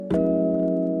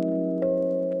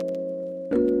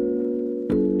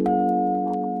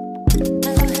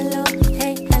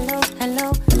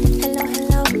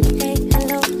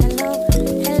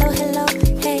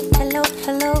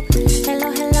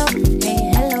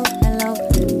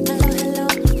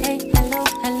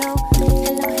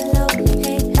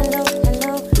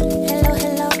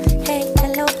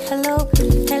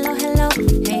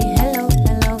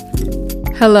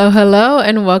Hello,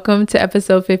 and welcome to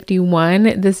episode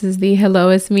 51. This is the Hello,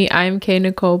 It's Me, I'm K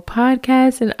Nicole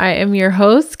podcast, and I am your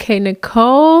host, K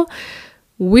Nicole.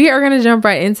 We are going to jump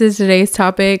right into today's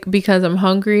topic because I'm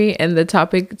hungry, and the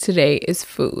topic today is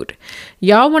food.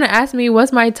 Y'all want to ask me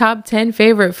what's my top 10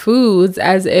 favorite foods,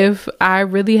 as if I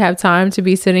really have time to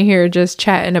be sitting here just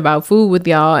chatting about food with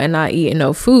y'all and not eating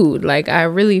no food. Like, I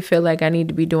really feel like I need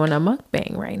to be doing a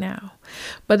mukbang right now,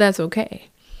 but that's okay.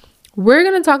 We're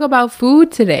going to talk about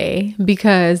food today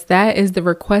because that is the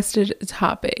requested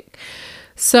topic.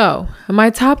 So, my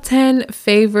top 10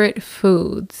 favorite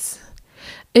foods.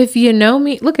 If you know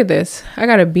me, look at this. I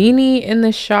got a beanie in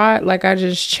the shot. Like, I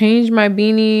just changed my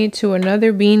beanie to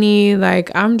another beanie.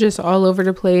 Like, I'm just all over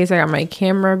the place. I got my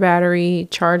camera battery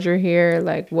charger here.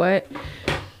 Like, what?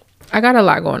 I got a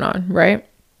lot going on, right?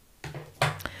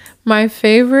 My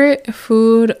favorite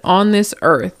food on this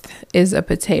earth is a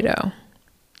potato.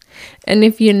 And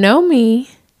if you know me,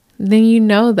 then you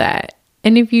know that.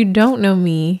 And if you don't know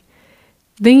me,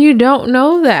 then you don't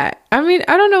know that. I mean,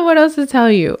 I don't know what else to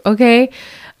tell you, okay?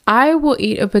 I will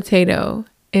eat a potato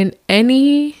in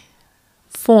any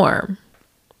form,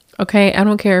 okay? I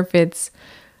don't care if it's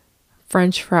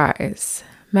French fries,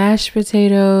 mashed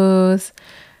potatoes,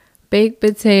 baked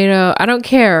potato. I don't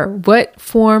care what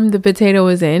form the potato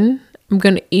is in. I'm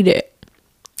going to eat it.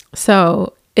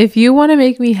 So if you want to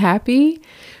make me happy,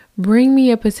 bring me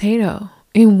a potato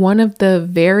in one of the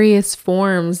various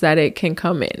forms that it can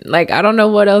come in. Like, I don't know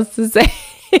what else to say.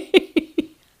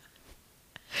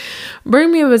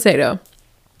 Bring me a potato.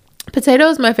 Potato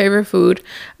is my favorite food.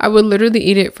 I would literally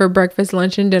eat it for breakfast,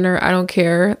 lunch, and dinner. I don't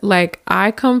care. Like, I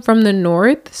come from the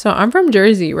north, so I'm from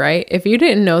Jersey, right? If you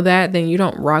didn't know that, then you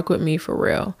don't rock with me for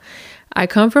real. I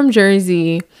come from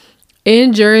Jersey.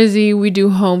 In Jersey, we do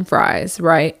home fries,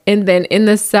 right? And then in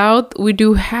the South, we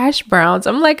do hash browns.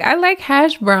 I'm like, I like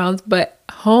hash browns, but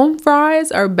home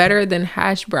fries are better than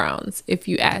hash browns, if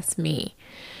you ask me.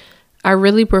 I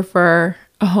really prefer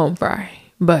a home fry,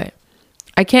 but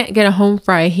I can't get a home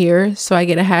fry here, so I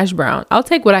get a hash brown. I'll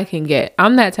take what I can get.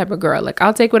 I'm that type of girl. Like,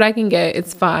 I'll take what I can get.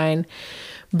 It's fine.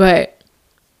 But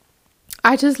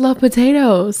I just love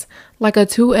potatoes. Like a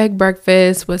 2-egg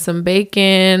breakfast with some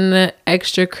bacon,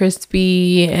 extra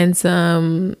crispy, and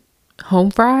some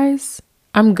home fries.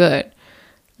 I'm good.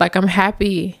 Like, I'm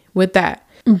happy with that.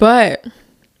 But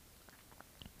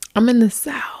I'm in the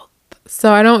South,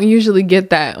 so I don't usually get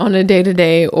that on a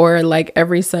day-to-day or like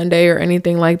every Sunday or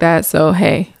anything like that. So,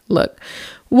 hey, look,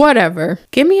 whatever.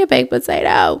 Give me a baked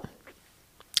potato.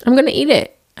 I'm going to eat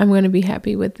it. I'm going to be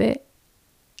happy with it.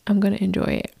 I'm going to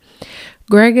enjoy it.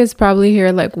 Greg is probably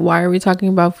here like, why are we talking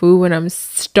about food when I'm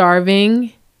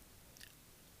starving?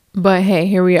 But hey,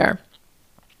 here we are.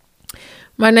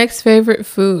 My next favorite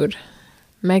food,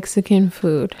 Mexican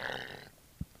food.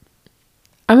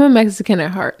 I'm a Mexican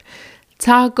at heart.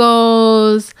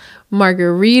 Tacos,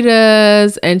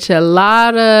 margaritas,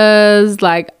 enchiladas.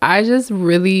 Like, I just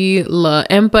really love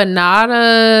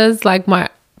empanadas. Like, my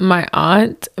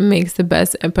aunt makes the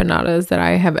best empanadas that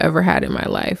I have ever had in my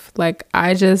life. Like,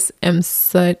 I just am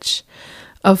such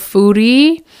a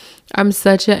foodie. I'm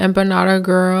such an empanada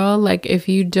girl. Like, if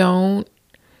you don't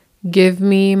give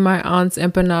me my aunt's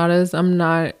empanadas, I'm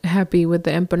not happy with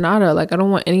the empanada. Like, I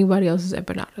don't want anybody else's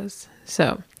empanadas.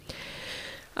 So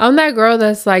I'm that girl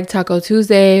that's like Taco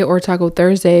Tuesday or Taco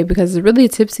Thursday, because it's really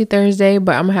Tipsy Thursday,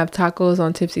 but I'm gonna have tacos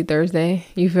on Tipsy Thursday.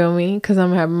 You feel me? Because I'm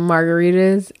gonna have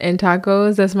margaritas and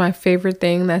tacos. That's my favorite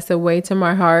thing. That's the way to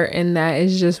my heart. And that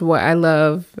is just what I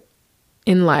love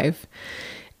in life.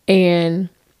 And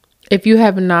if you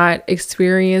have not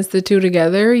experienced the two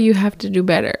together, you have to do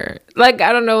better. Like,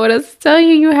 I don't know what else to tell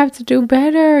you. You have to do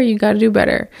better. You got to do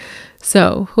better.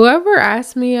 So whoever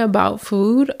asked me about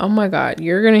food, oh my God,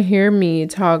 you're going to hear me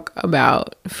talk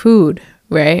about food,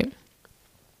 right?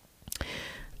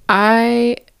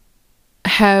 I've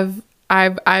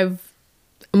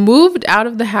moved out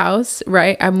of the house,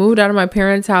 right? I moved out of my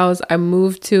parents' house. I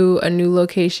moved to a new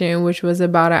location, which was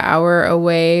about an hour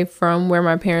away from where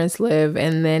my parents live.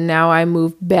 And then now I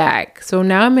moved back. So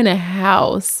now I'm in a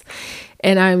house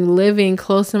and I'm living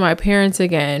close to my parents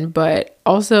again. But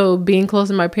also being close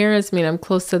to my parents means I'm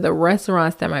close to the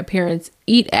restaurants that my parents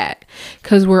eat at,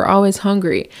 because we're always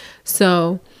hungry.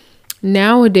 So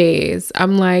nowadays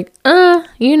I'm like, I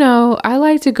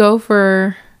like to go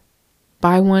for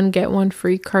buy one, get one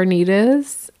free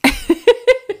carnitas.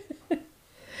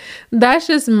 That's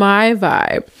just my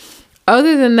vibe.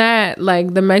 Other than that,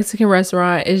 like, the Mexican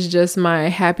restaurant is just my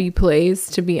happy place,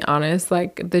 to be honest.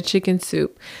 Like, the chicken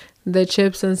soup, the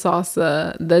chips and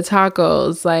salsa, the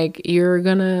tacos. Like you're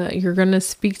gonna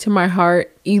speak to my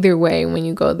heart either way when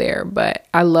you go there. But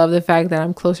I love the fact that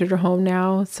I'm closer to home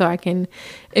now, so I can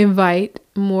invite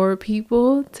more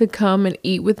people to come and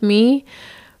eat with me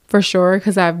for sure,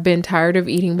 because I've been tired of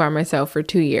eating by myself for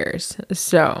 2 years.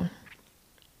 So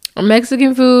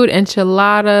Mexican food,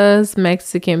 enchiladas,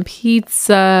 Mexican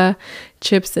pizza,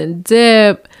 chips and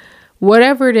dip,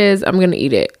 whatever it is, I'm going to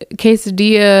eat it.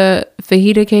 Quesadilla,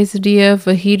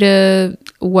 fajita,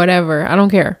 whatever. I don't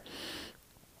care.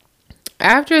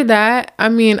 After that, I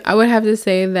mean, I would have to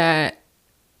say that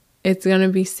it's going to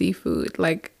be seafood.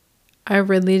 Like, I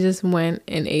really just went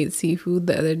and ate seafood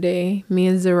the other day, me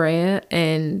and Zaraya,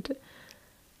 and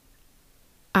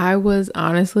I was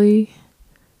honestly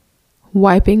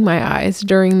wiping my eyes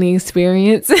during the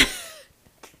experience.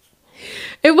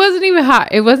 It wasn't even hot.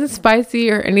 It wasn't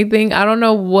spicy or anything. I don't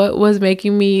know what was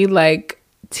making me like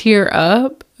tear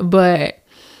up, but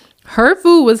her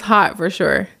food was hot for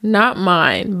sure. Not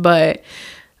mine, but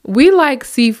we like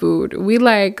seafood. We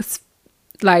like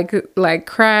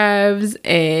crabs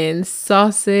and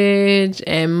sausage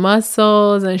and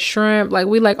mussels and shrimp. Like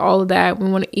we like all of that. We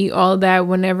want to eat all of that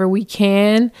whenever we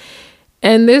can.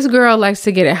 And this girl likes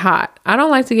to get it hot. I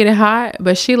don't like to get it hot,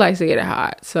 but she likes to get it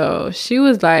hot. So she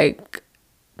was like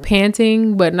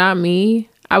panting, but not me.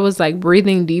 I was like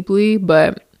breathing deeply,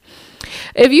 but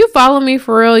if you follow me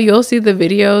for real, you'll see the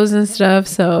videos and stuff.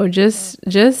 So just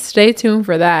stay tuned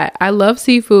for that. I love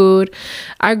seafood.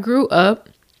 I grew up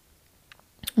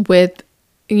with,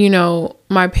 you know,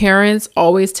 my parents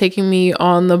always taking me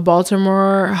on the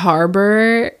Baltimore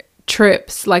Harbor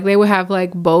trips. Like they would have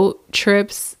like boat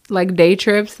trips, like day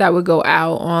trips that would go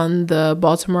out on the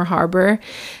Baltimore Harbor,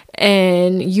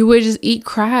 and you would just eat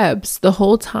crabs the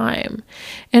whole time.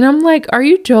 And I'm like, are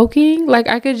you joking? Like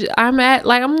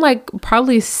I'm like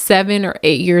probably 7 or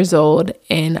 8 years old,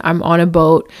 and I'm on a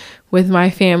boat with my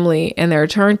family, and they're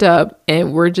turned up,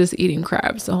 and we're just eating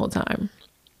crabs the whole time.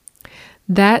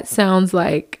 That sounds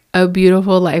like a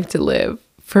beautiful life to live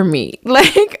for me.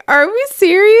 Like, are we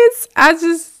serious? I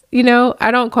just, you know,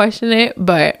 I don't question it,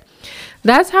 but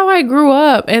that's how I grew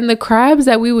up. And the crabs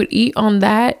that we would eat on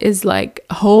that is like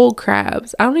whole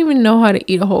crabs. I don't even know how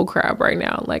to eat a whole crab right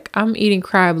now. Like I'm eating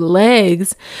crab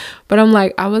legs, but I'm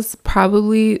like, I was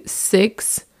probably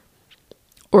 6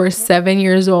 or 7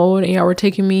 years old, and y'all were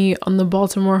taking me on the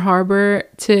Baltimore Harbor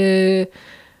to,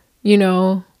 you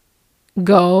know,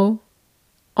 go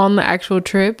on the actual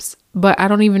trips, but I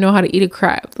don't even know how to eat a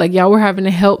crab. Like y'all were having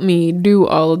to help me do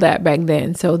all of that back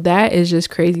then. So that is just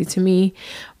crazy to me.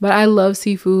 But I love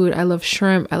seafood. I love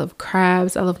shrimp. I love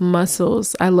crabs. I love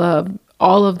mussels. I love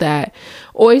all of that.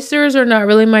 Oysters are not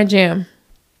really my jam.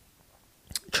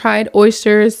 Tried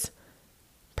oysters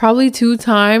probably 2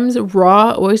 times,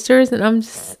 raw oysters, and I'm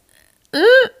just,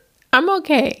 I'm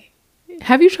okay.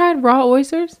 Have you tried raw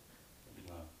oysters?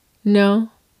 No,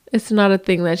 it's not a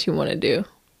thing that you want to do.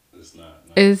 It's not.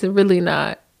 No. It's really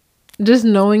not. Just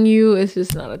knowing you, it's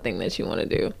just not a thing that you want to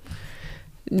do.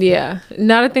 Yeah,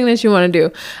 not a thing that you want to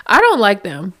do. I don't like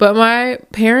them, but my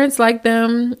parents like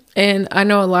them, and I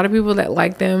know a lot of people that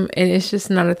like them, and it's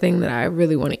just not a thing that I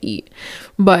really want to eat.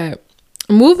 But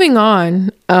moving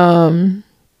on,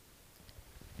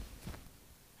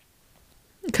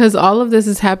 because all of this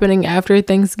is happening after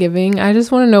Thanksgiving, I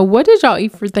just want to know, what did y'all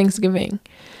eat for Thanksgiving?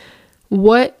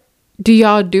 What do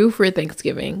y'all do for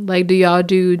Thanksgiving? Like, do y'all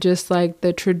do just like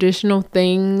the traditional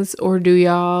things, or do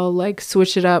y'all like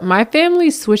switch it up? My family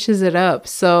switches it up.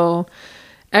 So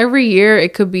every year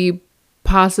it could be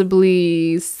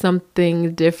possibly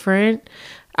something different.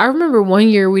 I remember one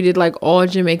year we did like all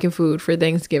Jamaican food for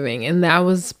Thanksgiving, and that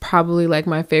was probably like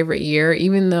my favorite year,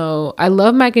 even though I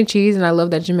love mac and cheese, and I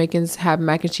love that Jamaicans have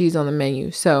mac and cheese on the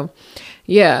menu. So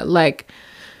yeah, like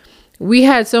we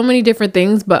had so many different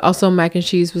things, but also mac and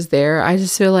cheese was there. I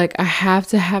just feel like I have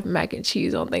to have mac and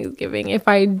cheese on Thanksgiving. If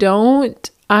I don't,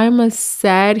 I'm a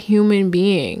sad human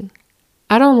being.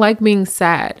 I don't like being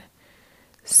sad.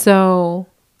 So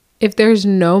if there's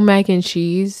no mac and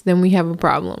cheese, then we have a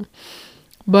problem.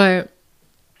 But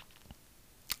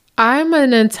I'm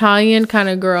an Italian kind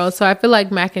of girl, so I feel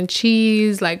like mac and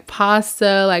cheese, like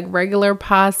pasta, like regular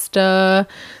pasta,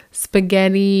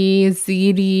 spaghetti,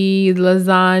 ziti,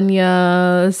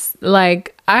 lasagna,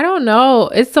 like I don't know,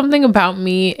 it's something about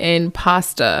me and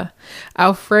pasta.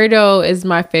 Alfredo is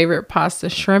my favorite pasta.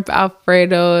 Shrimp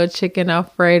Alfredo, chicken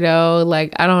Alfredo,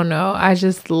 like I don't know, I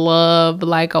just love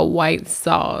like a white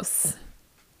sauce.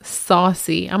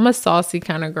 Saucy. I'm a saucy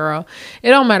kind of girl.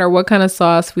 It don't matter what kind of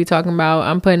sauce we talking about,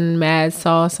 I'm putting mad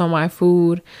sauce on my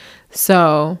food.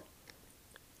 So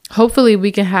hopefully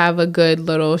we can have a good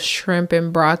little shrimp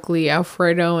and broccoli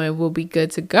Alfredo and we'll be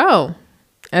good to go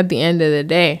at the end of the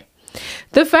day.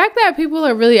 The fact that people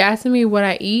are really asking me what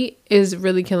I eat is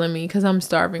really killing me because I'm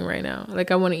starving right now.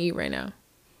 Like, I want to eat right now.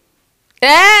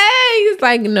 Hey, he's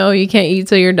like, no, you can't eat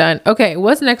till you're done. Okay,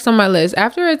 what's next on my list?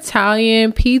 After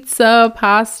Italian, pizza,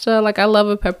 pasta. Like, I love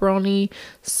a pepperoni,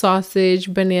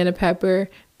 sausage, banana pepper,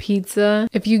 pizza.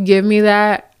 If you give me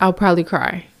that, I'll probably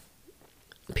cry.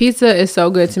 Pizza is so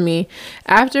good to me.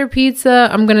 After pizza,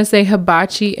 I'm gonna say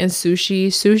hibachi and sushi.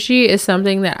 Sushi is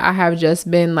something that I have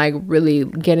just been like really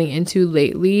getting into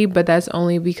lately, but that's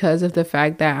only because of the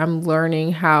fact that I'm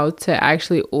learning how to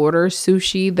actually order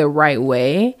sushi the right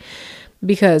way,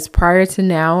 because prior to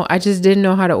now I just didn't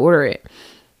know how to order it.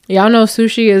 Y'all know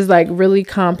sushi is like really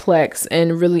complex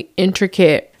and really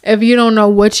intricate. If you don't know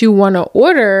what you want to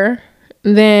order,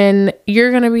 then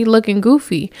you're gonna be looking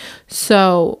goofy.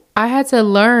 So I had to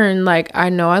learn, like, I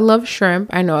know I love shrimp,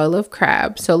 I know I love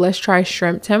crab, so let's try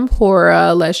shrimp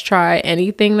tempura, let's try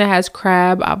anything that has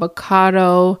crab,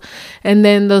 avocado, and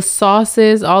then the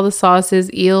sauces, all the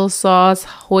sauces, eel sauce,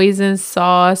 hoisin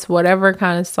sauce, whatever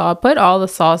kind of sauce, put all the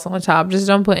sauce on top, just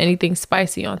don't put anything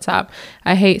spicy on top.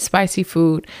 I hate spicy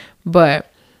food, but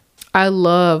I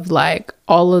love like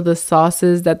all of the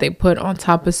sauces that they put on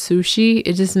top of sushi.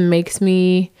 It just makes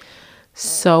me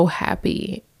so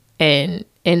happy. And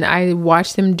I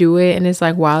watch them do it and it's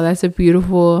like, wow, that's a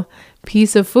beautiful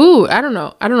piece of food. I don't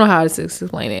know how to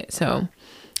explain it. So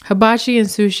hibachi and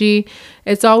sushi,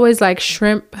 it's always like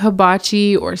shrimp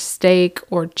hibachi or steak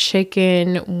or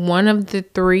chicken, one of the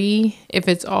three. If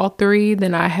it's all three,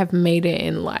 then I have made it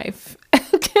in life.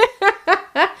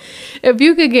 If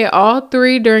you could get all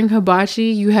three during hibachi,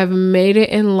 you have made it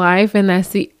in life, and that's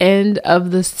the end of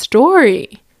the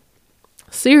story.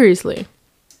 Seriously.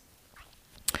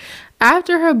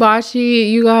 After hibachi,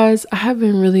 you guys, I have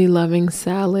been really loving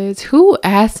salads. Who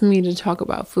asked me to talk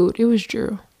about food? It was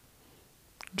Drew.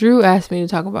 Drew asked me to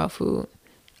talk about food.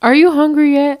 Are you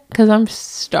hungry yet? Because I'm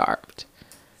starved.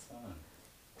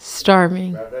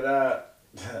 Starving. Wrap it up.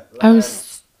 I'm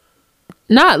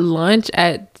not lunch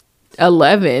at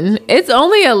 11. It's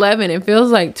only 11. It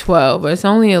feels like 12, but it's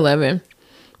only 11.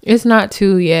 It's not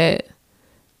 2 yet.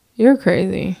 You're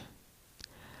crazy.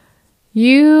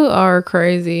 You are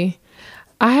crazy.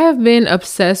 I have been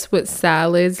obsessed with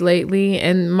salads lately,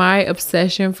 and my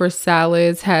obsession for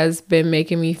salads has been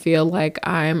making me feel like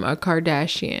I'm a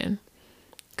Kardashian.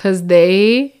 Because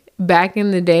they, back in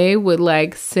the day, would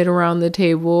like sit around the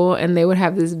table and they would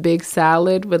have this big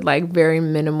salad with like very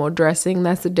minimal dressing.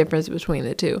 That's the difference between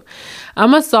the two.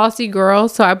 I'm a saucy girl,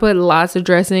 so I put lots of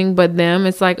dressing, but them,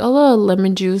 it's like a little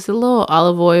lemon juice, a little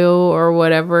olive oil or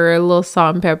whatever, a little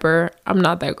salt and pepper. I'm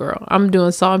not that girl. I'm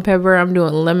doing salt and pepper, I'm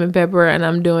doing lemon pepper, and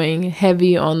I'm doing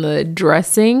heavy on the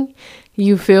dressing.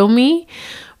 You feel me?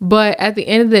 But at the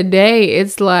end of the day,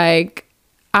 it's like,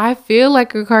 I feel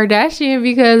like a Kardashian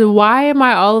because why am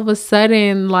I all of a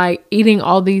sudden like eating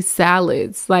all these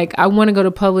salads? Like, I want to go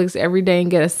to Publix every day and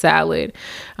get a salad.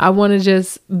 I want to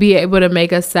just be able to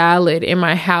make a salad in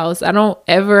my house. I don't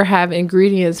ever have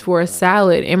ingredients for a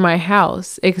salad in my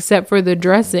house except for the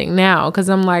dressing now, because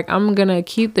I'm like, I'm going to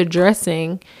keep the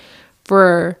dressing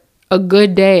for a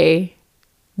good day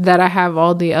that I have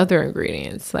all the other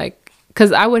ingredients. Like,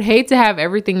 because I would hate to have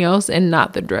everything else and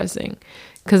not the dressing.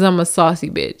 Because I'm a saucy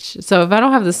bitch. So if I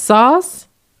don't have the sauce,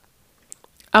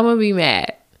 I'm going to be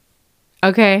mad.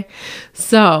 Okay?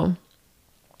 So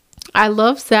I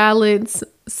love salads,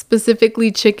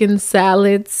 specifically chicken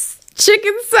salads.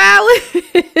 Chicken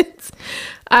salads.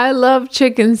 I love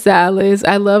chicken salads.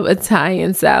 I love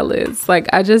Italian salads. Like,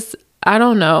 I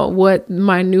don't know what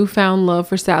my newfound love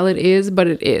for salad is, but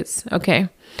it is. Okay?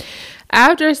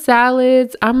 After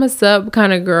salads, I'm a sub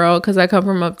kind of girl because I come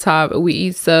from up top. We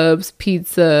eat subs,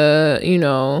 pizza,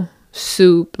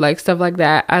 soup, like stuff like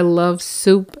that. I love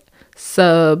soup,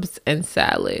 subs, and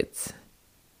salads.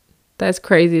 That's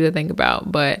crazy to think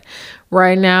about. But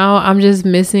right now, I'm just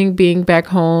missing being back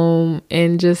home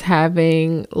and just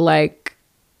having like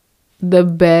the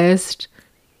best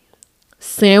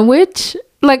sandwich.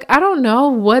 Like, I don't know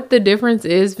what the difference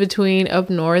is between up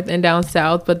north and down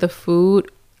south, but the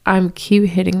food... I'm keep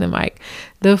hitting the mic.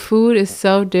 The food is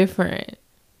so different.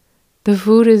 The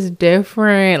food is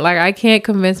different. Like, I can't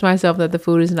convince myself that the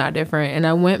food is not different. And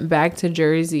I went back to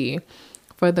Jersey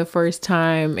for the first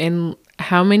time in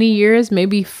how many years?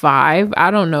 Maybe 5.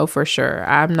 I don't know for sure.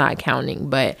 I'm not counting,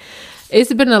 but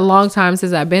it's been a long time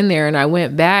since I've been there. And I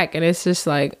went back and it's just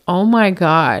like, oh my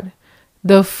God,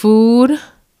 the food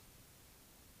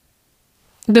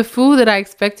that I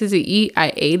expected to eat,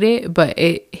 I ate it, but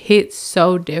it hits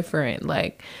so different.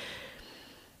 Like,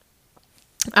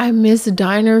 I miss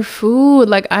diner food.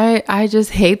 Like I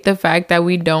just hate the fact that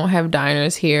we don't have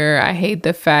diners here. I hate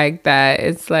the fact that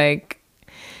it's like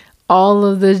all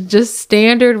of the just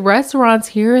standard restaurants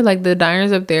here, like the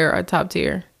diners up there are top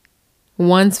tier.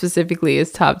 One specifically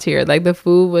is top tier. Like the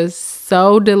food was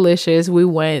so delicious. We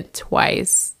went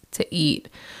twice to eat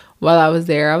while I was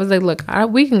there. I was like, look,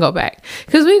 we can go back.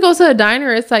 Because when you go to a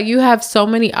diner, it's like you have so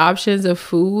many options of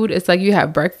food. It's like you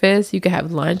have breakfast, you can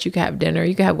have lunch, you can have dinner,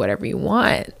 you can have whatever you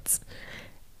want.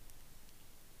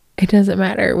 It doesn't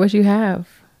matter what you have.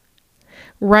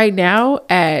 Right now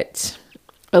at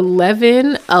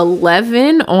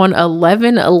 11:11 on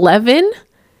 11:11,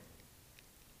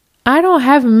 I don't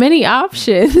have many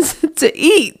options to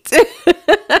eat.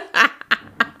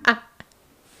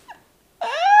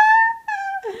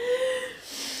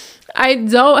 I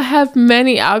don't have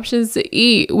many options to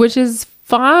eat, which is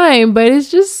fine, but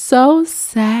it's just so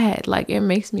sad. Like, it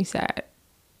makes me sad.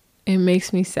 It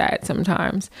makes me sad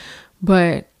sometimes.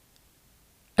 But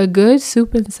a good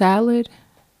soup and salad,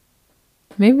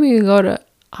 maybe we can go to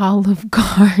Olive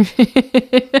Garden.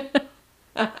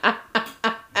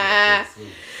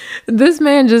 This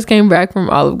man just came back from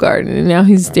Olive Garden and now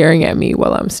he's staring at me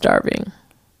while I'm starving.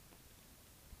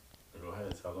 Go ahead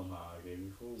and tell him how I gave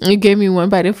you food. You gave me one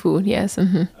bite of food, yes.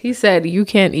 He said you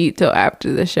can't eat till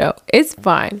after the show. It's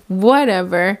fine.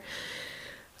 Whatever.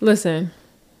 Listen,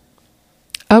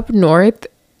 up north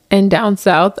and down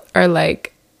south are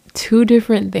like two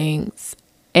different things.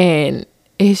 And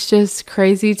it's just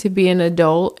crazy to be an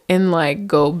adult and like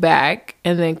go back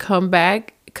and then come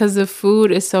back because the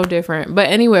food is so different. But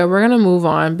anyway, we're going to move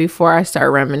on before I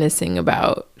start reminiscing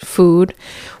about food.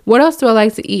 What else do I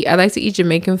like to eat? I like to eat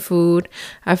Jamaican food.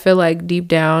 I feel like deep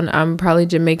down, I'm probably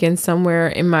Jamaican somewhere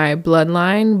in my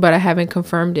bloodline, but I haven't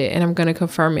confirmed it and I'm going to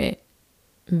confirm it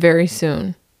very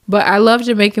soon. But I love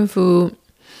Jamaican food.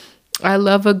 I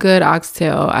love a good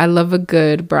oxtail. I love a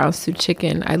good brown stew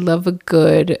chicken. I love a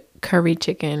good curry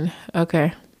chicken.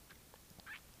 Okay.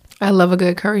 I love a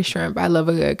good curry shrimp. I love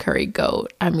a good curry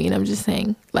goat. I mean, I'm just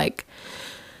saying, like,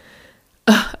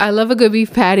 I love a good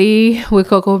beef patty with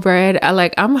cocoa bread.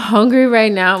 I'm hungry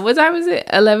right now. What time is it?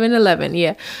 11:11.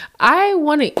 Yeah. I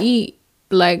want to eat.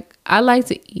 Like, I like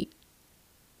to eat.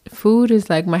 Food is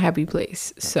like my happy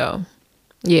place. So,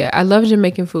 yeah, I love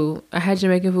Jamaican food. I had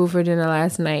Jamaican food for dinner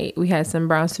last night. We had some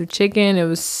brown stew chicken. It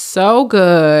was so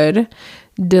good.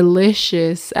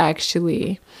 Delicious,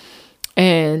 actually.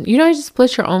 And, you just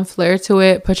put your own flair to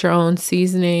it, put your own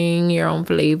seasoning, your own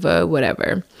flavor,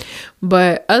 whatever.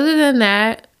 But other than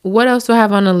that, what else do I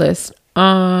have on the list?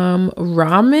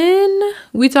 Ramen.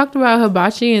 We talked about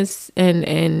hibachi and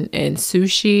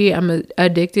sushi. I'm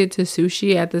addicted to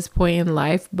sushi at this point in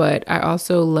life, but I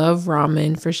also love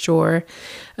ramen for sure.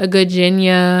 A good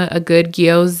jinya, a good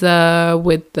gyoza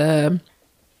with the,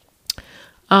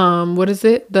 what is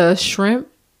it? The shrimp.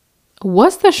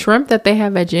 What's the shrimp that they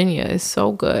have at Jenya? It's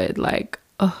so good. Like,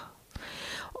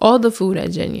 all the food at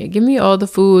Jenya. Give me all the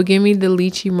food. Give me the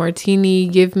lychee martini.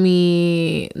 Give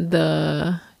me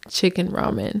the chicken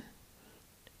ramen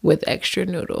with extra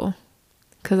noodle.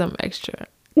 Because I'm extra.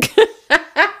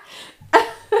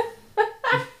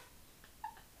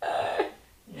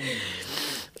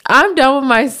 I'm done with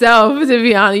myself, to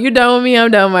be honest. You done with me?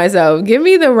 I'm done with myself. Give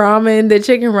me the ramen, the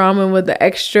chicken ramen with the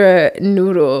extra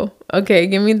noodle. Okay,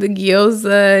 give me the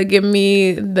gyoza. Give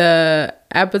me the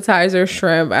appetizer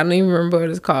shrimp. I don't even remember what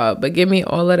it's called, but give me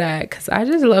all of that because I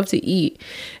just love to eat,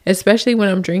 especially when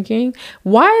I'm drinking.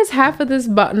 Why is half of this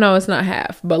bottle? No, it's not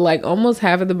half, but like almost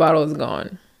half of the bottle is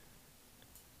gone.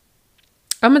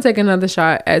 I'm going to take another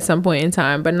shot at some point in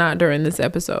time, but not during this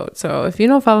episode. So if you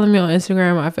don't follow me on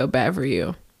Instagram, I feel bad for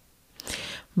you.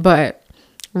 But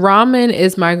ramen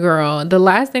is my girl. The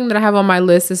last thing that I have on my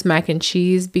list is mac and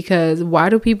cheese, because why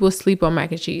do people sleep on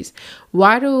mac and cheese?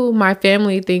 Why do my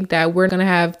family think that we're going to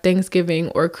have Thanksgiving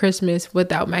or Christmas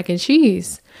without mac and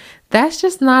cheese? That's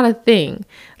just not a thing.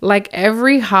 Like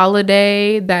every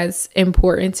holiday that's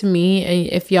important to me,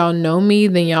 and if y'all know me,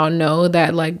 then y'all know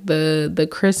that like the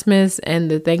Christmas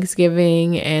and the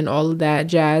Thanksgiving and all of that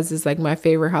jazz is like my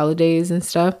favorite holidays and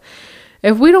stuff.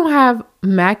 If we don't have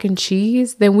mac and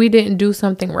cheese, then we didn't do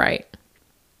something right.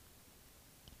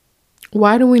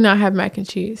 Why do we not have mac and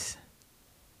cheese?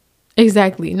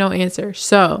 Exactly. No answer.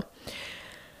 So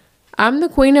I'm the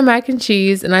queen of mac and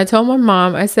cheese. And I told my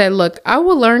mom, I said, look, I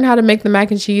will learn how to make the mac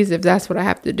and cheese if that's what I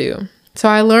have to do. So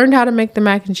I learned how to make the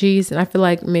mac and cheese. And I feel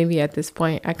like maybe at this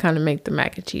point, I kind of make the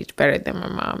mac and cheese better than my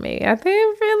mom made. I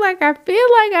feel like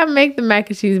I make the mac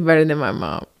and cheese better than my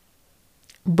mom.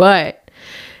 But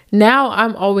Now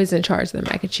I'm always in charge of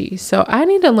the mac and cheese. So I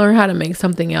need to learn how to make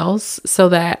something else so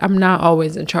that I'm not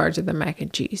always in charge of the mac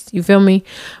and cheese. You feel me?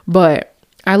 But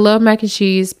I love mac and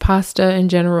cheese. Pasta in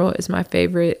general is my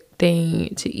favorite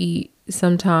thing to eat.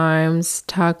 Sometimes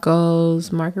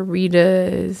tacos,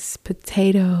 margaritas,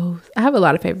 potatoes. I have a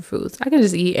lot of favorite foods. I can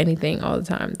just eat anything all the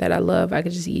time that I love. I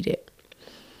can just eat it.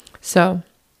 So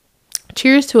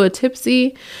cheers to a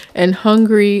tipsy and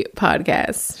hungry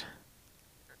podcast.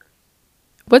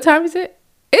 What time is it?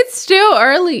 It's still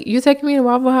early. You taking me to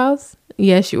Waffle House?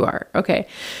 Yes, you are. Okay.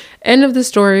 End of the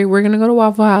story. We're going to go to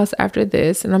Waffle House after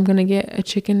this, and I'm going to get a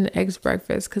chicken and eggs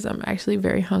breakfast because I'm actually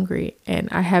very hungry and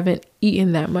I haven't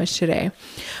eaten that much today.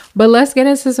 But let's get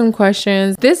into some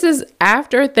questions. This is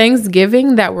after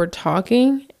Thanksgiving that we're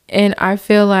talking, and I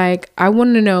feel like I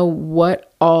want to know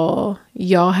what all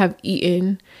y'all have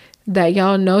eaten that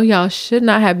y'all know y'all should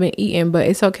not have been eating, but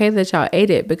it's okay that y'all ate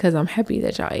it because I'm happy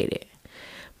that y'all ate it.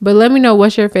 But let me know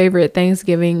what's your favorite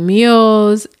Thanksgiving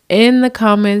meals in the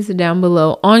comments down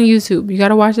below on YouTube. You got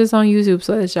to watch this on YouTube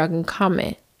so that y'all can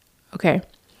comment. Okay.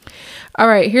 All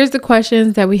right. Here's the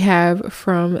questions that we have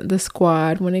from the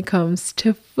squad when it comes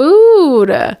to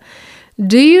food.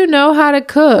 Do you know how to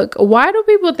cook? Why do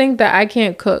people think that I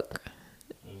can't cook?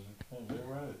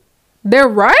 They're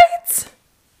right?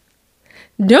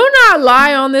 Do not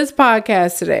lie on this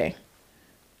podcast today.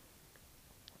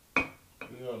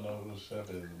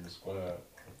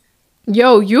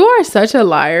 Yo, you are such a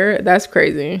liar. That's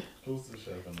crazy.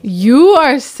 You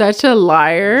are such a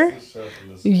liar.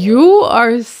 You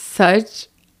are such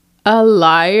a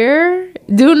liar.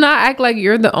 Do not act like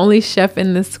you're the only chef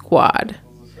in this squad.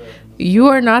 You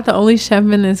are not the only chef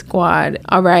in this squad.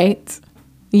 All right.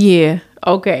 Yeah.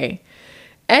 Okay.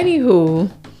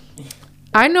 Anywho,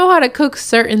 I know how to cook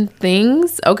certain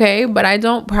things, okay, but I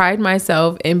don't pride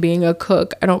myself in being a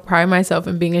cook. I don't pride myself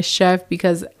in being a chef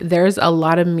because there's a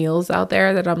lot of meals out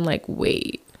there that I'm like,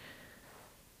 wait,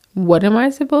 what am I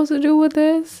supposed to do with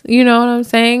this? You know what I'm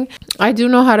saying? I do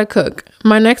know how to cook.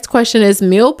 My next question is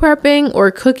meal prepping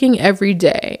or cooking every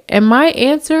day? And my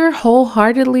answer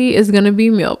wholeheartedly is going to be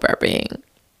meal prepping.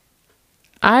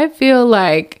 I feel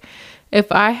like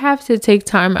if I have to take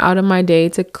time out of my day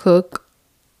to cook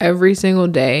every single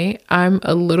day, I'm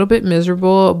a little bit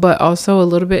miserable, but also a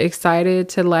little bit excited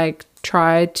to like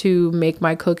try to make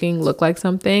my cooking look like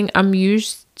something. I'm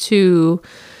used to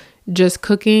just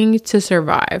cooking to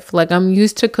survive. Like I'm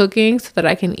used to cooking so that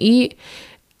I can eat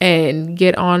and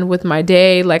get on with my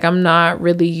day. Like I'm not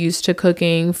really used to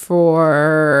cooking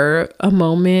for a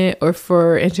moment or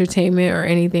for entertainment or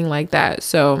anything like that.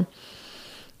 So,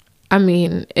 I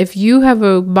mean, if you have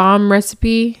a bomb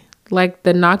recipe, like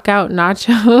the knockout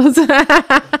nachos.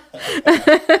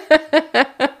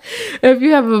 If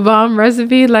you have a bomb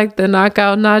recipe like the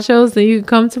knockout nachos, then you can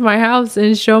come to my house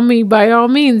and show me by all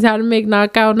means how to make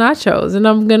knockout nachos. And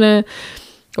I'm going to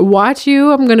watch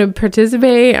you. I'm going to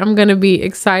participate. I'm going to be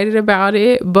excited about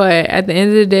it. But at the end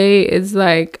of the day, it's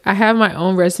like I have my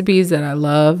own recipes that I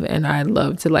love. And I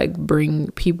love to like bring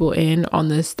people in on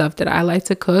this stuff that I like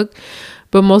to cook.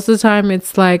 But most of the time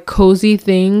it's like cozy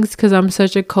things because I'm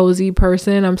such a cozy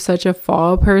person. I'm such a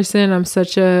fall person. I'm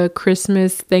such a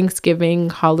Christmas, Thanksgiving,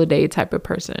 holiday type of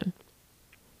person.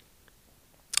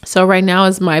 So right now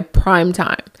is my prime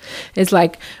time. It's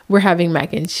like we're having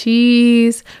mac and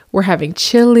cheese. We're having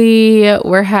chili.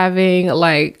 We're having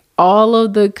like all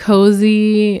of the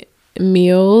cozy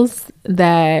meals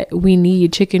that we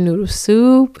need. Chicken noodle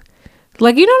soup.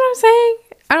 Like, you know what I'm saying?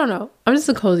 I don't know. I'm just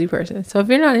a cozy person. So if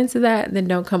you're not into that, then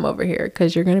don't come over here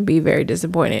because you're going to be very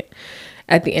disappointed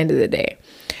at the end of the day.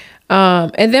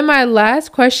 And then my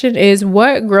last question is,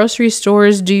 what grocery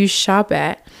stores do you shop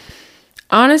at?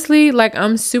 Honestly, like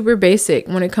I'm super basic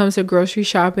when it comes to grocery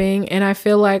shopping. And I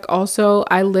feel like also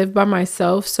I live by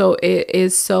myself. So it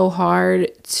is so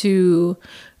hard to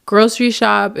grocery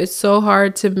shop. It's so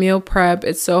hard to meal prep.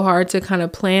 It's so hard to kind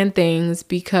of plan things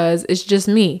because it's just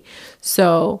me.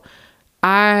 So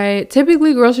I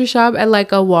typically grocery shop at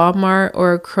like a Walmart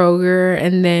or a Kroger,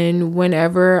 and then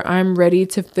whenever I'm ready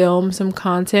to film some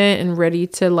content and ready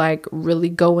to like really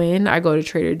go in, I go to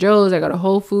Trader Joe's, I go to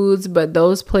Whole Foods, but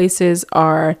those places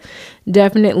are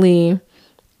definitely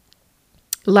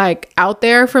like out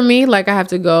there for me. Like I have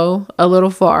to go a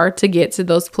little far to get to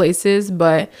those places,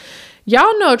 but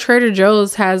y'all know Trader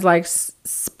Joe's has like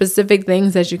specific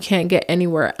things that you can't get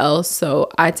anywhere else. So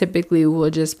I typically will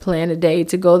just plan a day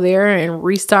to go there and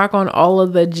restock on all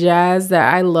of the jazz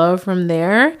that I love from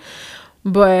there.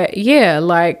 But yeah,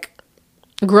 like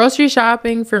grocery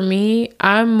shopping for me,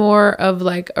 I'm more of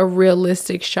like a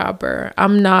realistic shopper.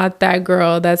 I'm not that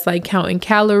girl that's like counting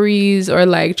calories or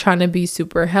like trying to be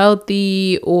super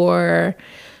healthy or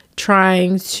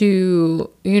trying to,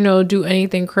 do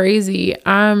anything crazy.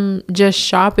 I'm just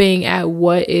shopping at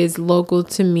what is local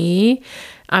to me.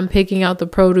 I'm picking out the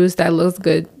produce that looks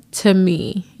good to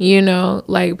me,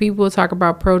 like people talk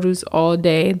about produce all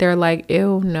day. They're like,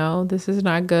 ew, no, this is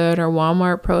not good, or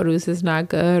Walmart produce is not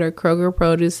good, or Kroger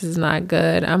produce is not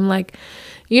good. I'm like,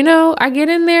 I get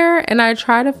in there and I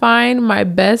try to find my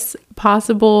best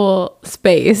possible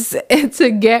space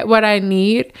to get what I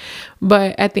need.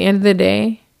 But at the end of the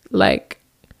day, like,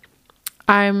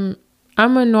 I'm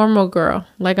a normal girl.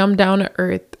 Like, I'm down to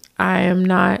earth. I am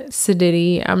not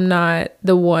sedity. I'm not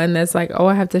the one that's like, oh,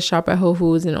 I have to shop at Whole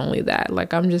Foods and only that.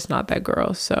 Like, I'm just not that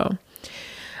girl. So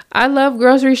I love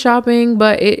grocery shopping,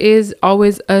 but it is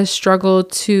always a struggle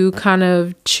to kind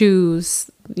of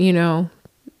choose,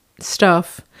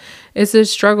 stuff. It's a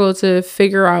struggle to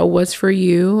figure out what's for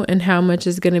you and how much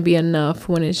is going to be enough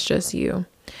when it's just you.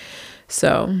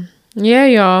 So yeah,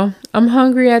 y'all, I'm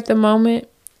hungry at the moment.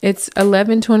 It's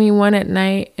 11:21 at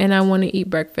night and I want to eat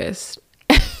breakfast.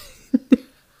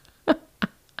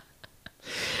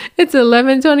 It's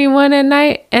 11:21 at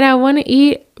night and I want to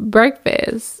eat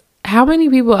breakfast. How many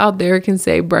people out there can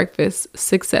say breakfast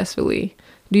successfully?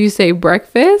 Do you say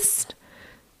breakfast?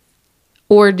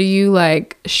 Or do you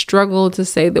like struggle to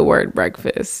say the word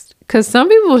breakfast? Because some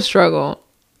people struggle.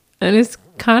 And it's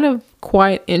kind of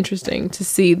quite interesting to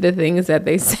see the things that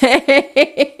they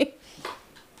say.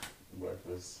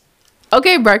 Breakfast.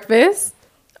 Okay, breakfast.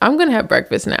 I'm going to have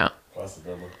breakfast now.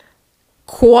 Quesadilla.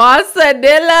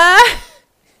 Quesadilla.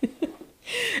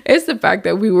 It's the fact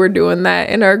that we were doing that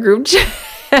in our group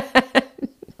chat.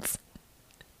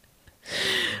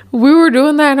 We were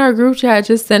doing that in our group chat,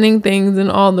 just sending things in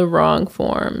all the wrong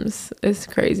forms. It's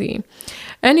crazy.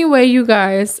 Anyway, you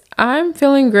guys, I'm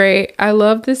feeling great. I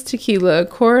love this tequila.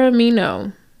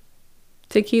 Coramino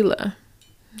tequila.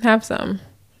 Have some.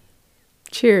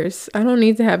 Cheers. I don't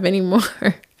need to have any more.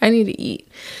 I need to eat.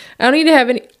 I don't need to have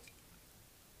any.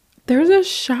 There's a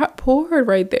shot poured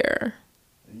right there.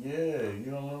 Yeah,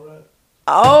 you don't know that?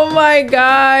 Oh my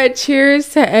God. Cheers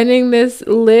to ending this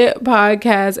lit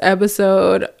podcast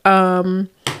episode. I'm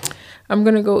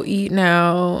going to go eat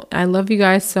now. I love you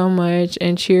guys so much.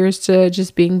 And cheers to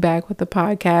just being back with the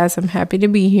podcast. I'm happy to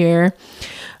be here.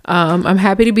 I'm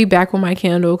happy to be back with my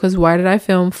candle because why did I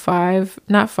film Why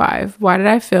did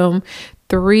I film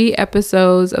 3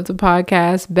 episodes of the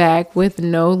podcast back with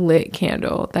no lit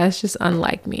candle? That's just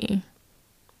unlike me.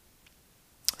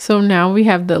 So now we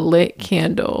have the lit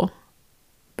candle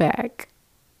back,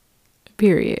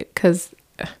 period, because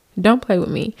don't play with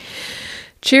me.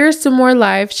 Cheers to more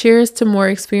life. Cheers to more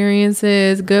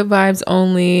experiences. Good vibes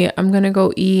only. I'm going to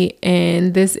go eat.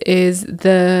 And this is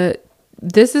the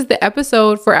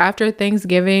episode for after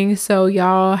Thanksgiving. So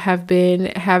y'all have been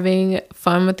having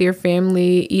fun with your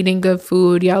family, eating good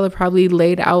food. Y'all are probably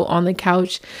laid out on the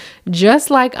couch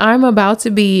just like I'm about to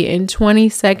be in 20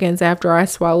 seconds after I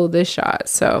swallow this shot.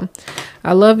 So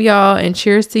I love y'all and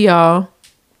cheers to y'all.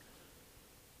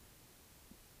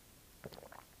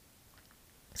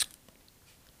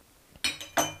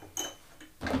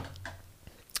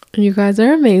 You guys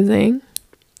are amazing.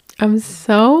 I'm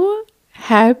so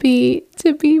happy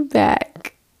to be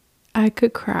back. I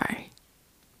could cry.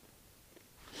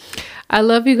 I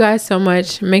love you guys so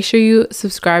much. Make sure you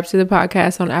subscribe to the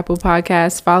podcast on Apple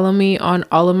Podcasts. Follow me on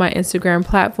all of my Instagram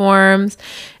platforms.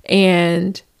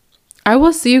 And I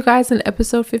will see you guys in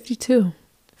episode 52.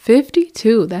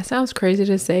 52. That sounds crazy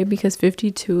to say because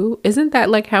 52, isn't that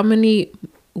like how many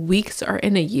weeks are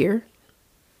in a year?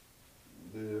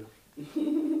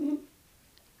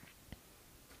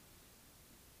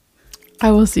 I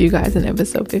will see you guys in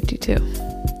episode 52.